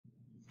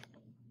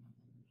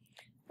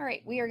All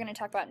right, we are going to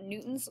talk about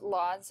Newton's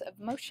laws of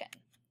motion.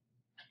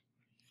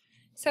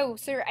 So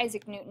Sir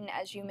Isaac Newton,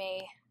 as you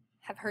may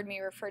have heard me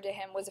refer to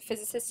him, was a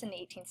physicist in the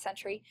 18th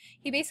century.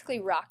 He basically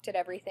rocked at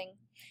everything.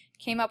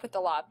 Came up with the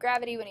law of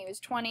gravity when he was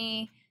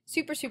 20.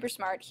 Super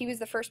smart. He was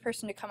the first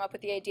person to come up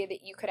with the idea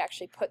that you could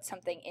actually put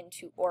something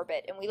into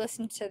orbit. And we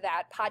listened to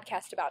that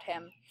podcast about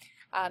him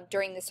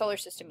during the solar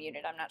system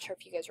unit. I'm not sure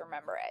if you guys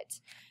remember it.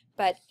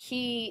 But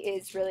he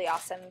is really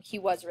awesome. He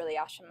was really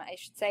awesome, I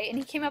should say. And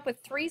he came up with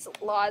 3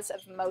 laws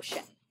of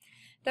motion.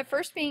 The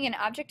first being an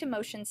object in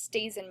motion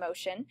stays in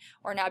motion,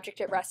 or an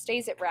object at rest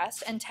stays at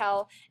rest,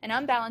 until an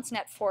unbalanced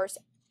net force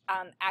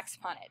acts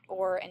upon it,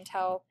 or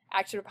until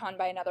acted upon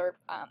by another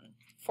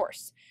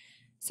force.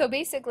 So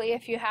basically,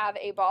 if you have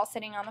a ball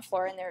sitting on the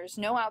floor and there's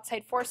no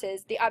outside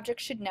forces, the object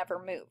should never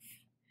move.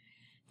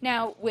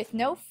 Now, with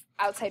no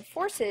outside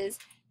forces,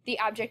 the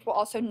object will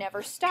also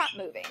never stop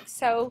moving.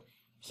 So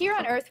here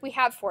on Earth, we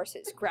have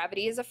forces.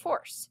 Gravity is a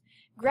force.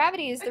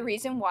 Gravity is the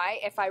reason why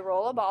if I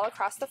roll a ball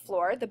across the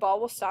floor, the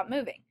ball will stop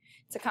moving.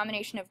 It's a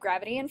combination of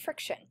gravity and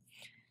friction.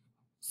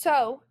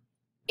 So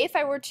if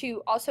I were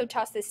to also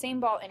toss the same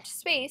ball into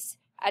space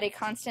at a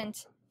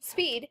constant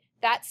speed,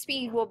 that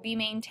speed will be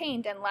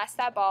maintained unless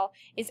that ball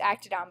is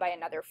acted on by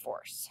another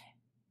force.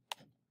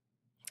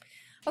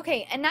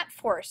 Okay, a net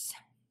force.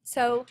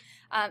 So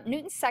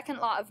Newton's second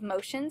law of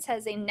motion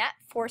says a net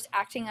force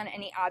acting on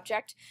any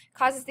object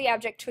causes the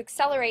object to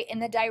accelerate in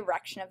the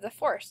direction of the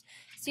force.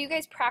 So you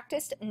guys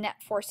practiced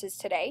net forces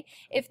today.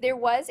 If there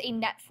was a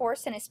net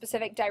force in a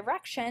specific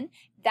direction,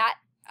 that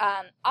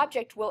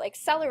object will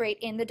accelerate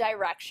in the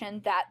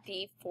direction that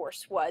the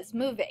force was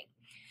moving.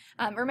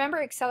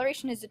 Remember,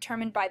 acceleration is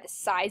determined by the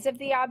size of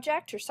the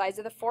object, or size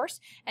of the force,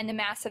 and the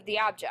mass of the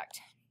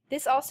object.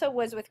 This also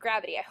was with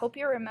gravity. I hope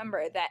you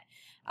remember that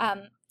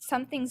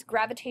something's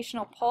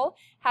gravitational pull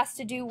has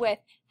to do with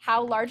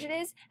how large it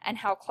is and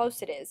how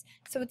close it is.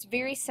 So it's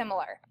very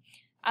similar.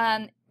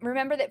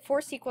 Remember that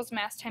force equals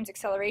mass times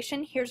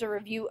acceleration. Here's a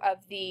review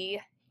of the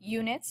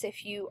units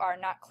if you are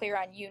not clear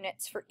on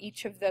units for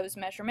each of those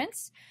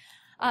measurements.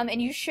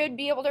 And you should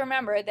be able to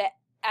remember that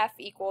F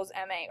equals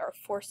ma, or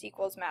force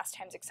equals mass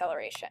times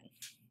acceleration.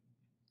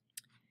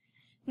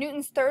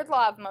 Newton's third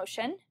law of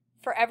motion.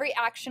 For every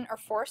action or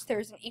force,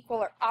 there is an equal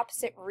or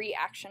opposite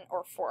reaction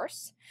or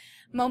force.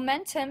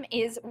 Momentum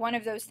is one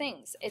of those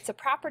things. It's a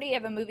property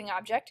of a moving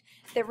object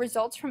that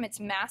results from its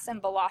mass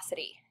and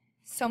velocity.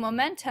 So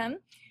momentum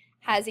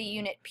has a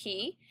unit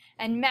p,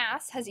 and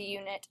mass has a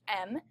unit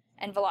m,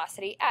 and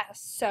velocity s.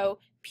 So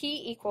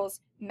p equals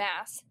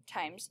mass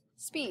times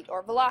speed,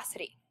 or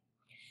velocity.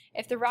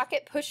 If the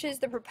rocket pushes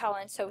the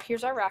propellant, so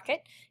here's our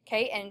rocket,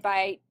 okay, and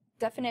by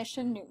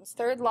definition, Newton's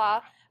third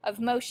law of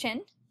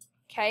motion,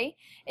 okay,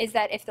 is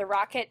that if the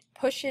rocket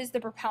pushes the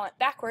propellant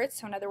backwards,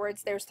 so in other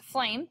words, there's the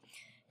flame,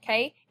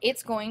 okay,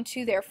 it's going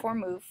to therefore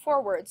move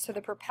forward. So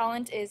the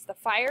propellant is the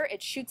fire,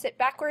 it shoots it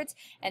backwards,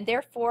 and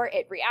therefore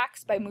it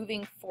reacts by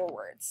moving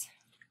forwards.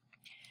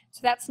 So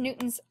that's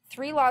Newton's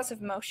 3 laws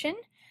of motion.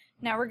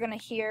 Now we're going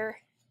to hear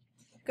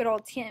good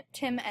old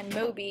Tim and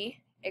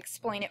Moby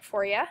explain it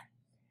for you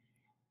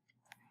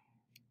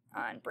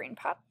on Brain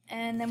Pop,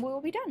 and then we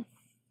will be done.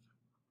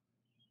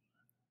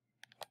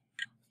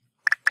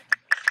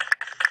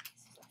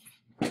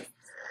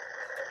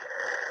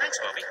 Thanks,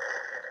 Moby.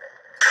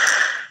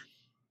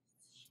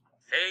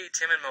 Hey,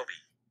 Tim and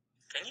Moby.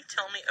 Can you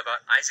tell me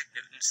about Isaac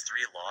Newton's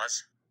 3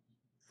 laws?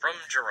 From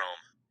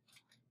Jerome.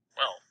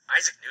 Well,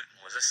 Isaac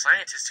Newton was a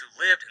scientist who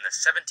lived in the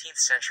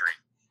 17th century.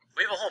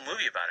 We have a whole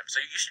movie about him,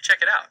 so you should check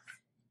it out.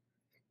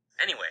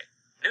 Anyway,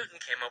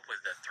 Newton came up with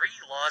the 3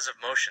 laws of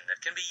motion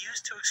that can be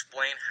used to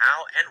explain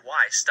how and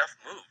why stuff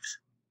moves.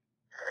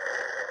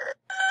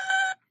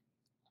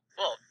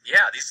 Well,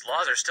 yeah, these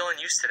laws are still in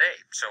use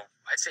today, so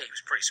I'd say he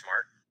was pretty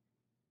smart.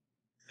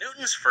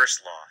 Newton's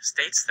first law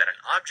states that an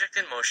object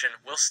in motion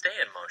will stay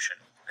in motion,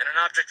 and an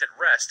object at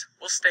rest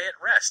will stay at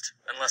rest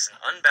unless an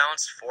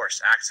unbalanced force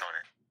acts on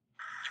it.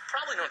 You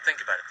probably don't think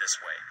about it this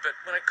way, but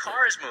when a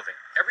car is moving,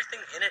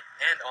 everything in it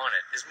and on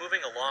it is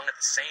moving along at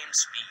the same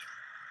speed.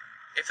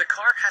 If the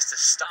car has to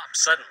stop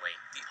suddenly,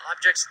 the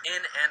objects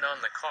in and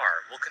on the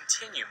car will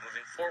continue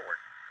moving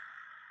forward.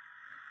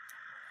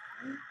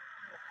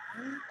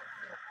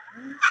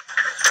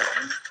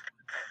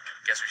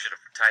 Guess we should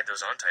have tied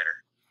those on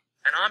tighter.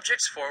 An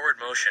object's forward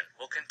motion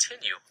will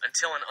continue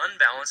until an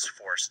unbalanced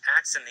force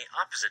acts in the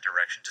opposite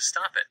direction to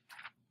stop it.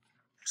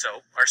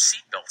 So, our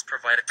seatbelts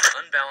provided the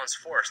unbalanced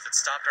force that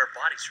stopped our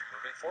bodies from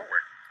moving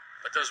forward.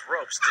 But those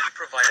ropes didn't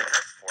provide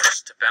enough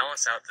force to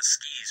balance out the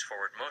ski's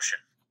forward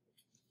motion.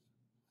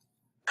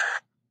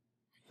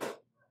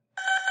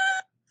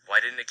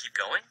 Why didn't it keep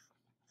going?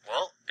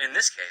 Well, in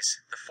this case,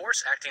 the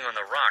force acting on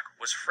the rock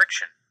was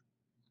friction.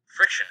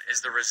 Friction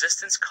is the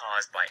resistance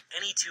caused by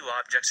any 2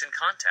 objects in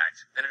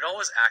contact, and it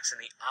always acts in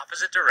the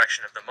opposite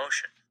direction of the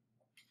motion.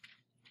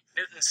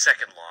 Newton's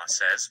second law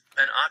says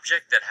an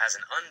object that has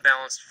an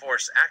unbalanced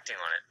force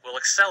acting on it will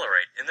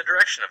accelerate in the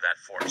direction of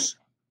that force.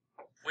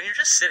 When you're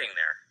just sitting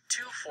there,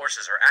 2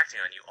 forces are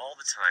acting on you all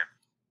the time.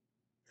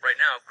 Right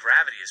now,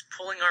 gravity is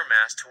pulling our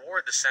mass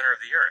toward the center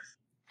of the Earth,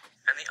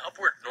 and the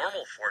upward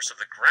normal force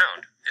of the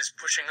ground is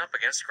pushing up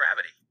against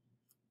gravity.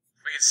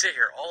 We could sit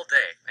here all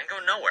day and go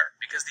nowhere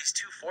because these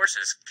two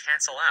forces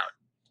cancel out.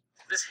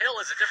 This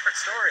hill is a different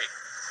story.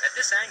 At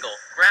this angle,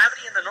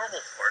 gravity and the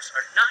normal force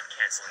are not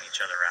canceling each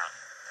other out.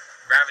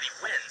 Gravity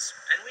wins,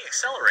 and we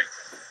accelerate.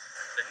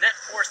 The net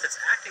force that's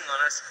acting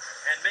on us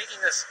and making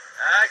us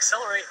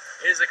accelerate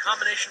is a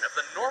combination of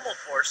the normal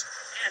force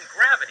and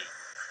gravity.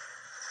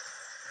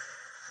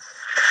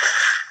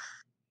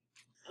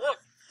 Look,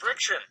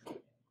 friction!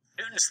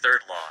 Newton's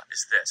third law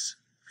is this.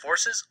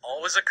 Forces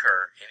always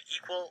occur in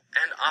equal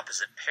and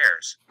opposite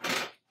pairs.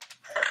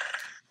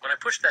 When I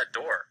pushed that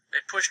door,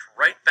 it pushed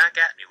right back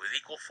at me with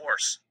equal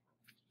force.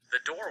 The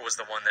door was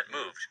the one that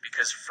moved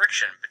because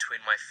friction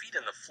between my feet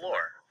and the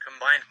floor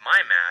combined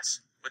my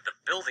mass with the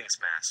building's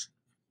mass.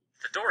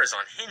 The door is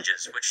on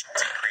hinges, which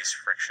decrease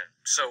friction,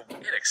 so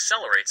it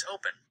accelerates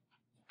open.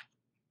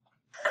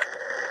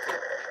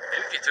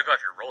 Maybe if you took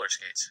off your roller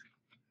skates.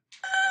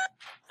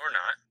 Or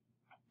not.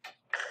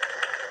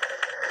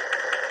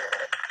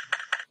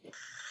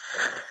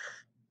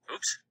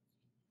 Oops.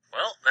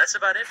 Well, that's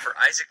about it for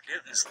Isaac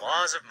Newton's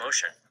laws of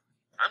motion.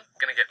 I'm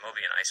gonna get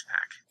Moby an ice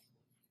pack.